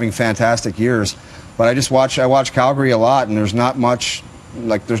both having fantastic years. But I watch Calgary a lot, and there's not much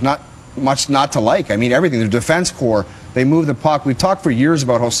not to like. I mean, everything. Their defense core, they move the puck. We've talked for years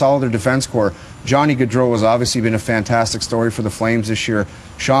about how solid their defense core. Johnny Gaudreau has obviously been a fantastic story for the Flames this year.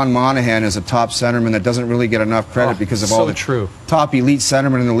 Sean Monahan is a top centerman that doesn't really get enough credit because of all the top elite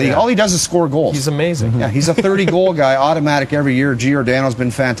centermen in the league. Yeah. All he does is score goals. He's amazing. Yeah, he's a 30-goal guy, automatic every year. Giordano's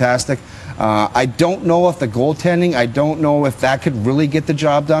been fantastic. I don't know if the goaltending, I don't know if that could really get the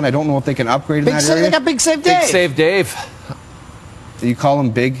job done. I don't know if they can upgrade in that area. They got Big Save Dave. Big Save Dave. You call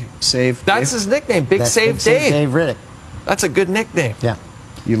him Big Save That's Dave? his nickname, Big Save Big Dave. Save Dave Riddick. That's a good nickname. Yeah.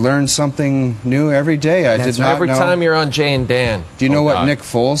 You learn something new every day. I did not Every know. time you're on Jay and Dan. Do you know what Nick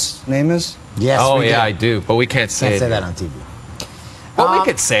Foles' name is? Yes. Oh, we yeah, do. I do, but we can't say Can't it. say that on TV. Well, we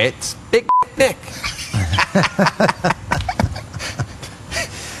could say it. It's Big Nick.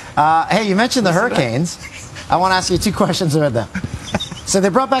 Hey, you mentioned the Hurricanes. I want to ask you two questions about them. So they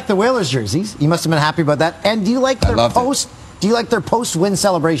brought back the Whalers jerseys. You must have been happy about that. And do you like their post-win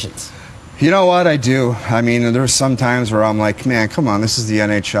celebrations? You know what? I do. I mean, there's some times where I'm like, man, come on, this is the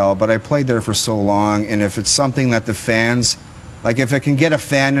NHL. But I played there for so long, and if it's something that the fans, like if it can get a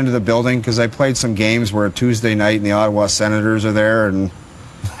fan into the building, because I played some games where a Tuesday night and the Ottawa Senators are there, and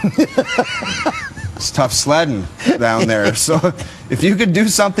it's tough sledding down there. So if you could do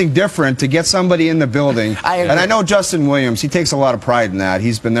something different to get somebody in the building, and I know Justin Williams, he takes a lot of pride in that.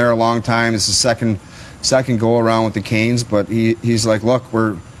 He's been there a long time. It's his second go around with the Canes, but he's like, look,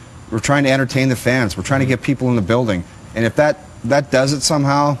 we're trying to entertain the fans. We're trying to get people in the building. And if that does it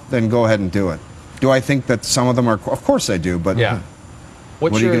somehow, then go ahead and do it. Do I think that some of them are? Of course I do, but yeah.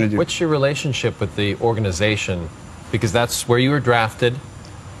 What are you going to do? What's your relationship with the organization? Because that's where you were drafted.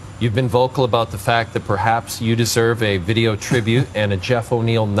 You've been vocal about the fact that perhaps you deserve a video tribute and a Jeff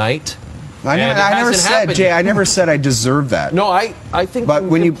O'Neill night. I never said, Jay, I never said I deserve that. No, I think. But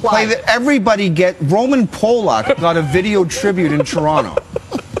when you play that, everybody Roman Polak got a video tribute in Toronto.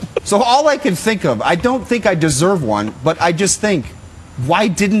 So all I can think of, I don't think I deserve one, but I just think, why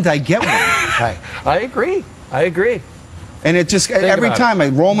didn't I get one? Right. I agree. And it just, every time,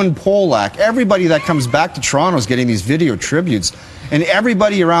 Roman Polak, everybody that comes back to Toronto is getting these video tributes, and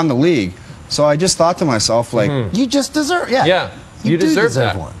everybody around the league. So I just thought to myself, like, you just deserve, Yeah, you deserve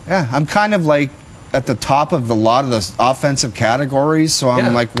that one. Yeah, I'm kind of like at the top of a lot of the offensive categories, so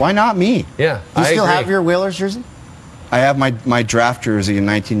I'm like, why not me? Yeah, Do you still have your Whalers jersey? I have my draft jersey in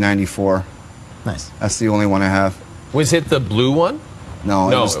 1994. Nice. That's the only one I have. Was it the blue one? No,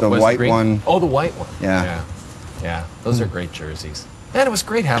 it was the white green one. Oh, the white one. Yeah. Yeah. Those are great jerseys. Man, it was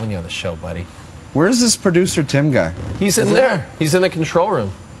great having you on the show, buddy. Where's this producer Tim guy? He's in there. He's in the control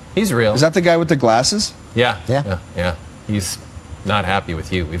room. He's real. Is that the guy with the glasses? Yeah. He's not happy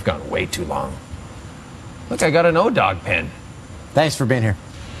with you. We've gone way too long. Look, I got an O-Dog pen. Thanks for being here.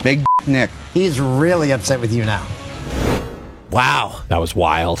 Big Nick. He's really upset with you now. Wow. That was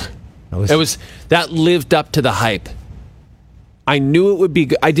wild. That lived up to the hype. I knew it would be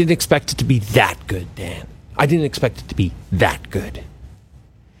good. I didn't expect it to be that good, Dan. I didn't expect it to be that good.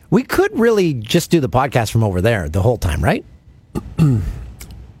 We could really just do the podcast from over there the whole time, right?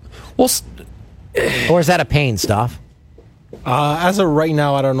 Well, or is that a pain, Stoff? As of right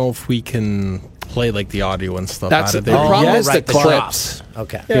now, I don't know if we can play like the audio and stuff. That's out of the there. problem is right, the the clips. drops.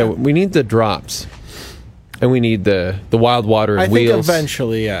 Okay. Yeah, we need the drops, and we need the wild water and I wheels. think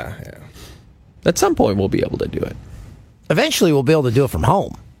eventually, yeah. At some point, we'll be able to do it. Eventually, we'll be able to do it from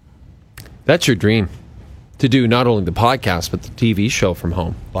home. That's your dream, to do not only the podcast but the TV show from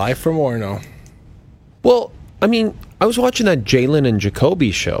home. Live from Orono. Well, I mean, I was watching that Jalen and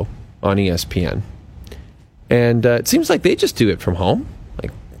Jacoby show on ESPN, And it seems like they just do it from home.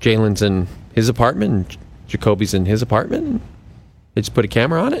 Like Jalen's in his apartment and Jacoby's in his apartment. And they just put a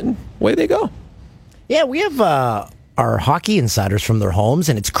camera on it and away they go. Yeah, we have our hockey insiders from their homes,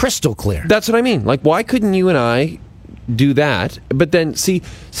 and it's crystal clear. That's what I mean. Like, why couldn't you and I do that? But then, see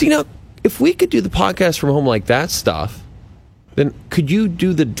now, if we could do the podcast from home like that stuff, then could you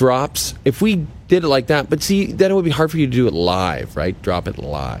do the drops? If we did it like that, but see, then it would be hard for you to do it live, right? Drop it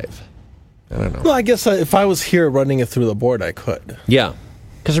live. I don't know. Well, I guess if I was here running it through the board, I could. Yeah.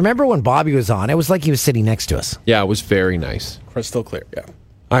 Because remember when Bobby was on, it was like he was sitting next to us. Yeah, it was very nice. Crystal clear, yeah.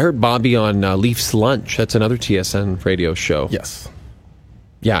 I heard Bobby on Leafs Lunch. That's another TSN radio show. Yes.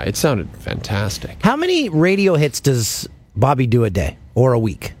 Yeah, it sounded fantastic. How many radio hits does Bobby do a day or a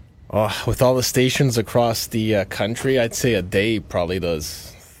week? With all the stations across the country, I'd say a day probably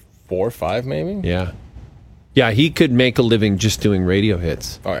does 4 or 5 maybe. Yeah. Yeah, he could make a living just doing radio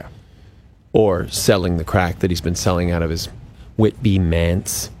hits. Oh, yeah. Or selling the crack that he's been selling out of his Whitby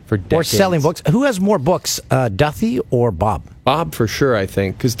manse for decades. Or selling books. Who has more books, Duthie or Bob? Bob for sure, I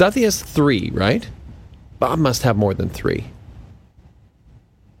think. Because Duthie has 3, right? Bob must have more than 3.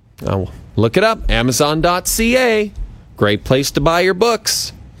 Oh, look it up. Amazon.ca. Great place to buy your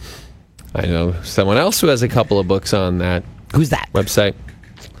books. I know someone else who has a couple of books on that. Who's that? Website.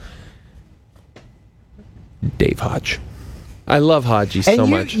 Dave Hodge. I love Hodgie so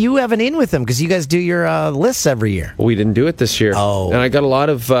much. You have an in with him because you guys do your lists every year. We didn't do it this year. Oh. And I got a lot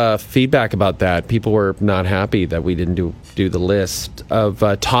of feedback about that. People were not happy that we didn't do the list of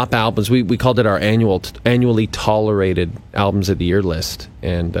top albums. We called it our annually tolerated albums of the year list.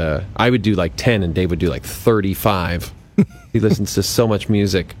 And I would do like 10 and Dave would do like 35. He listens to so much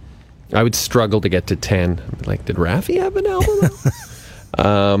music. I would struggle to get to 10. I'm like, did Raffi have an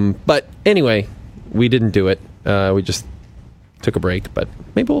album? But anyway, we didn't do it. We just took a break, but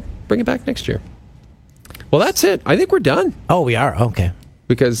maybe we'll bring it back next year. Well, that's it. I think we're done. Oh, we are? Okay.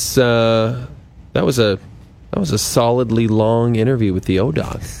 Because that was a solidly long interview with the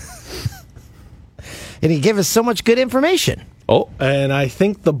O-Dog. And he gave us so much good information. Oh. And I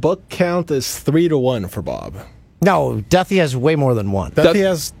think the book count is 3-1 for Bob. No, Duthie has way more than one. Duthie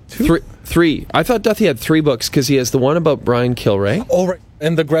has 2? 3. I thought Duthie had 3 books because he has the one about Brian Kilray. Oh, right.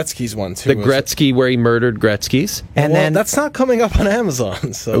 And the Gretzky's one, too. The Gretzky where he murdered Gretzky's. And then that's not coming up on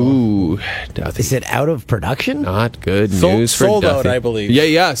Amazon. So. Ooh, Duthie. Is it out of production? Not good news for sold Duthie. Out, I believe.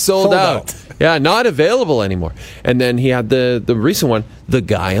 Yeah, sold out. Yeah, not available anymore. And then he had the recent one, The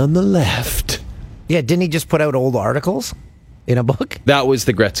Guy on the Left. Yeah, didn't he just put out old articles in a book? That was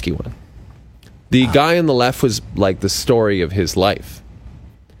the Gretzky one. The Guy on the Left was like the story of his life.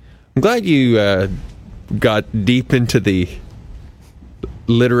 I'm glad you got deep into the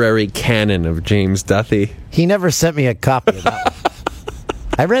literary canon of James Duthie. He never sent me a copy of that one.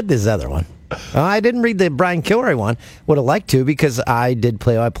 I read this other one. I didn't read the Brian Kilray one. Would have liked to because I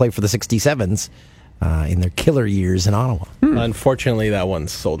played for the 67s in their killer years in Ottawa. Unfortunately, that one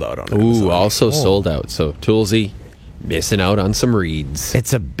sold out on Amazon. Also sold out. So Toolsy missing out on some reads.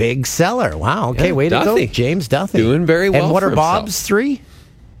 It's a big seller. Wow. Okay, Yeah, way Duthie. to go, James Duthie. Doing very well. And what for are himself. Bob's 3?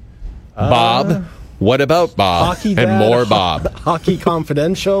 Bob. What about Bob? Hockey and Dad, more Bob. Hockey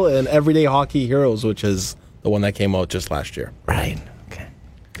Confidential and Everyday Hockey Heroes, which is the one that came out just last year. Right. Okay.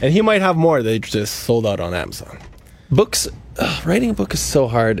 And he might have more. They just sold out on Amazon. Books, writing a book is so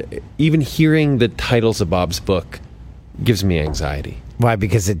hard. Even hearing the titles of Bob's book gives me anxiety. Why?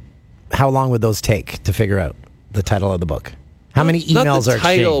 Because how long would those take to figure out the title of the book? How many emails Not the are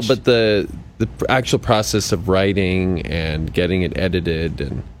title, exchanged? but the actual process of writing and getting it edited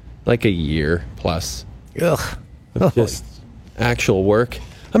and like a year plus. Ugh. Of just actual work.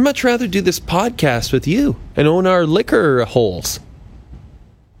 I'd much rather do this podcast with you and own our liquor holes.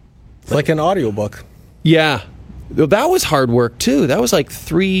 It's like an audiobook. Yeah. That was hard work, too. That was like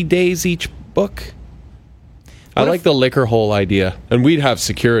 3 days each book. I like the liquor hole idea. And we'd have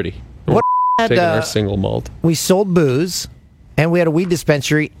security. What taking our single malt. We sold booze, and we had a weed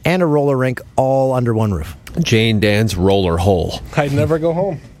dispensary and a roller rink all under one roof. Jane Dan's roller hole. I'd never go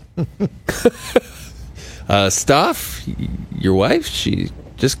home. Staff, your wife, she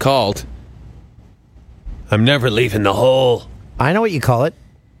just called. I'm never leaving the hole. I know what you call it.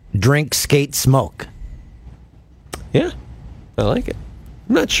 Drink, skate, smoke. Yeah, I like it.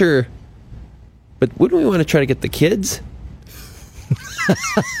 I'm not sure, but wouldn't we want to try to get the kids?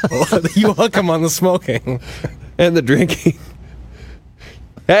 You hook them on the smoking. And the drinking.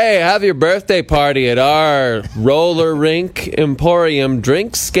 Hey, have your birthday party at our roller rink emporium.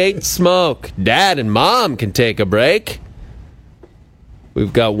 Drink, skate, smoke. Dad and Mom can take a break.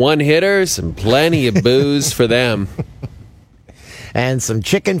 We've got one-hitters and plenty of booze for them. And some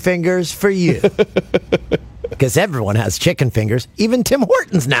chicken fingers for you. Because everyone has chicken fingers, even Tim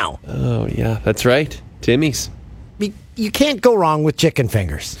Hortons now. Oh, yeah, that's right. Timmy's. You can't go wrong with chicken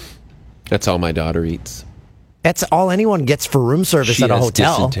fingers. That's all my daughter eats. That's all anyone gets for room service She at a has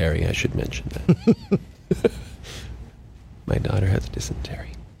hotel. dysentery, I should mention that. My daughter has dysentery.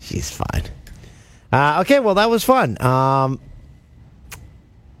 She's fine. Okay, well, that was fun.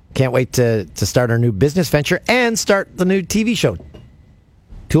 Can't wait to start our new business venture and start the new TV show.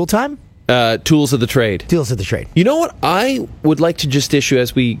 Tool time? Tools of the trade. Tools of the trade. You know what? I would like to just issue,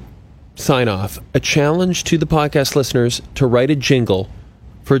 as we sign off, a challenge to the podcast listeners to write a jingle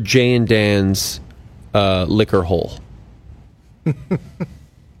for Jay and Dan's liquor hole.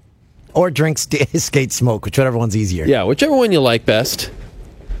 Or drink, skate, smoke, whichever one's easier. Yeah, whichever one you like best.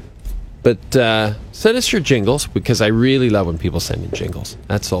 But send us your jingles, because I really love when people send in jingles.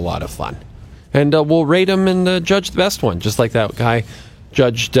 That's a lot of fun. And we'll rate them and judge the best one, just like that guy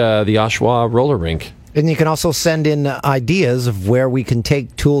judged the Oshawa roller rink. And you can also send in ideas of where we can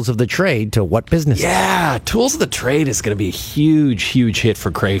take Tools of the Trade to what businesses. Yeah, Tools of the Trade is going to be a huge, huge hit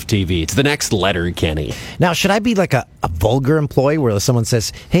for CraveTV. It's the next Letterkenny. Now, should I be like a vulgar employee where someone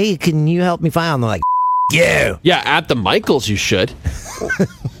says, hey, can you help me find? And they're like, you. Yeah, at the Michaels you should.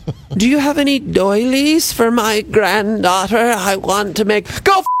 Do you have any doilies for my granddaughter? I want to make...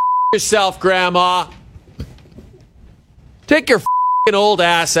 Go yourself, Grandma. Take your old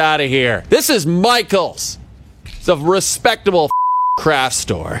ass out of here. This is Michael's. It's a respectable craft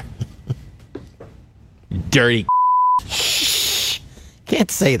store. Dirty. Can't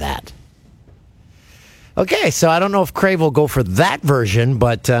say that. Okay, so I don't know if Crave will go for that version,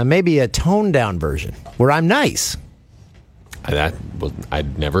 but maybe a toned down version where I'm nice.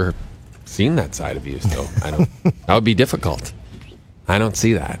 I'd never seen that side of you, so I don't. That would be difficult. I don't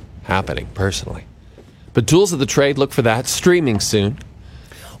see that happening personally. But Tools of the Trade, look for that streaming soon.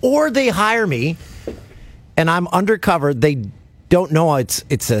 Or they hire me, and I'm undercover. They don't know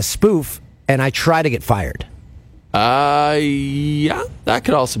it's a spoof, and I try to get fired. Yeah, that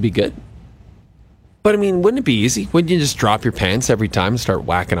could also be good. But I mean, wouldn't it be easy? Wouldn't you just drop your pants every time and start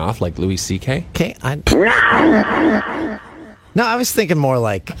whacking off like Louis C.K.? Okay, no, I was thinking more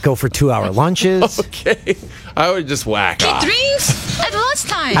like go for 2-hour lunches. Okay, I would just whack off. Drinks at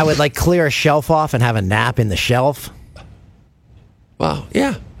lunchtime. I would like clear a shelf off and have a nap in the shelf. Wow,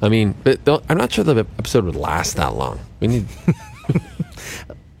 yeah. I mean, but I'm not sure the episode would last that long. We need.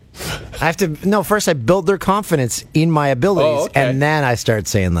 I have to. No, first I build their confidence in my abilities, okay. and then I start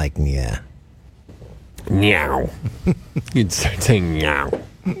saying like, yeah. Meow. You'd start saying meow.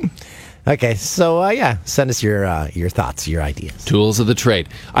 Okay, so yeah, send us your thoughts, your ideas. Tools of the Trade.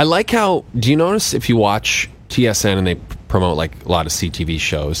 I like how. Do you notice if you watch TSN and they promote like a lot of CTV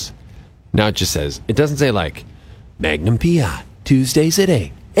shows? Now it just says, it doesn't say like Magnum PI Tuesdays at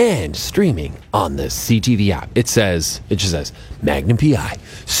 8 and streaming on the CTV app. It just says Magnum PI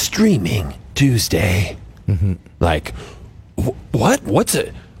streaming Tuesday. Mm-hmm. Like what?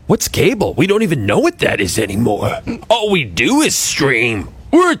 What's cable? We don't even know what that is anymore. All we do is stream.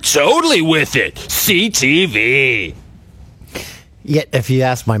 We're totally with it. CTV. Yet, if you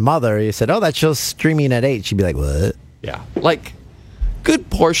asked my mother, you said, "Oh, that show's streaming at 8," she'd be like, "What?" Yeah, like good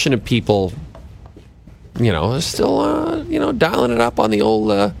portion of people, are still, dialing it up on the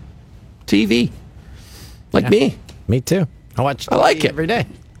old TV. Like me. Me too. I watch TV like it every day.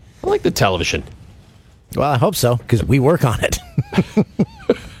 I like the television. Well, I hope so, because we work on it.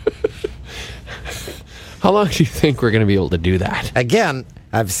 How long do you think we're going to be able to do that? Again,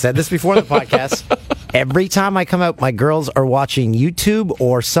 I've said this before in the podcast. Every time I come out, my girls are watching YouTube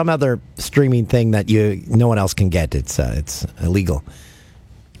or some other streaming thing that no one else can get. It's illegal.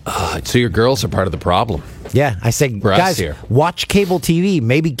 So your girls are part of the problem. Yeah, I say, For us guys, here. watch cable TV.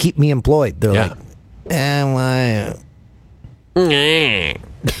 Maybe keep me employed. They're Yeah. like, why?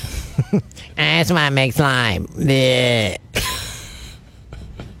 That's why I make slime. Bleh.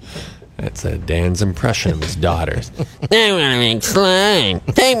 That's Dan's impression of his daughters. I want to make slime.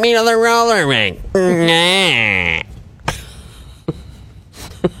 Take me to the roller rink.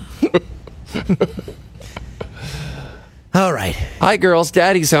 All right. Hi, girls.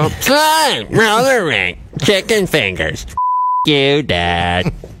 Daddy's home. Slime. Roller rink. Chicken fingers. You,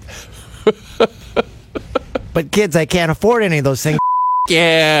 Dad. But kids, I can't afford any of those things.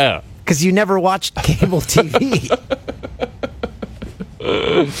 Yeah. Because you never watched cable TV.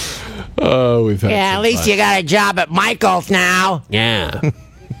 Oh, we've had Yeah, at least you got a job at Michael's now. Yeah.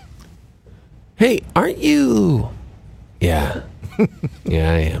 Hey, aren't you? Yeah.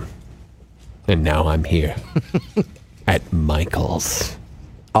 Yeah, I am. And now I'm here. At Michael's.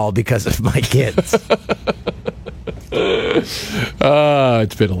 All because of my kids.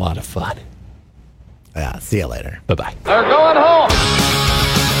 It's been a lot of fun. Yeah, see you later. Bye-bye. They're going home.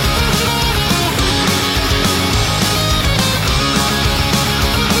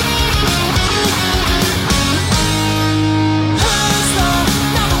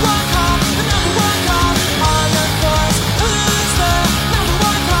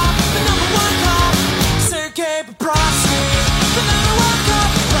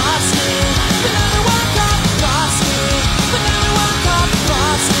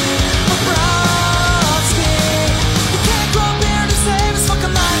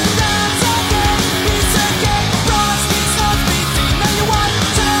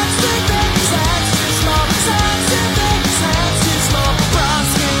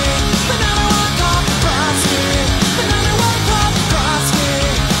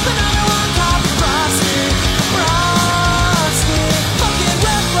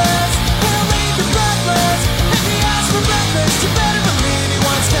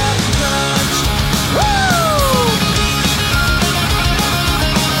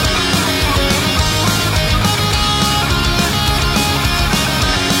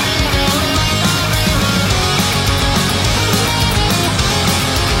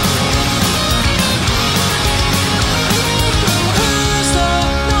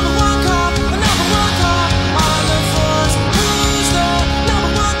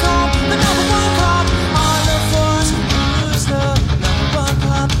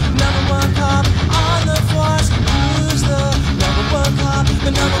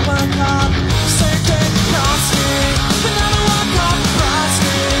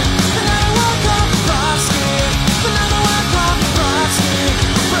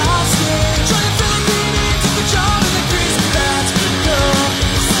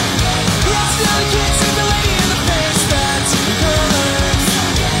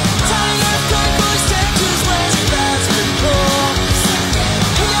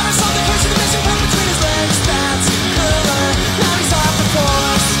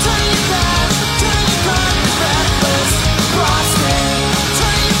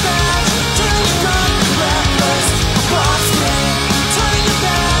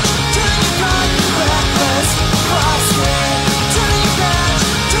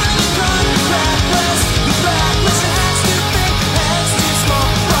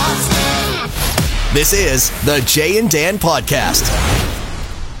 This is the Jay and Dan Podcast.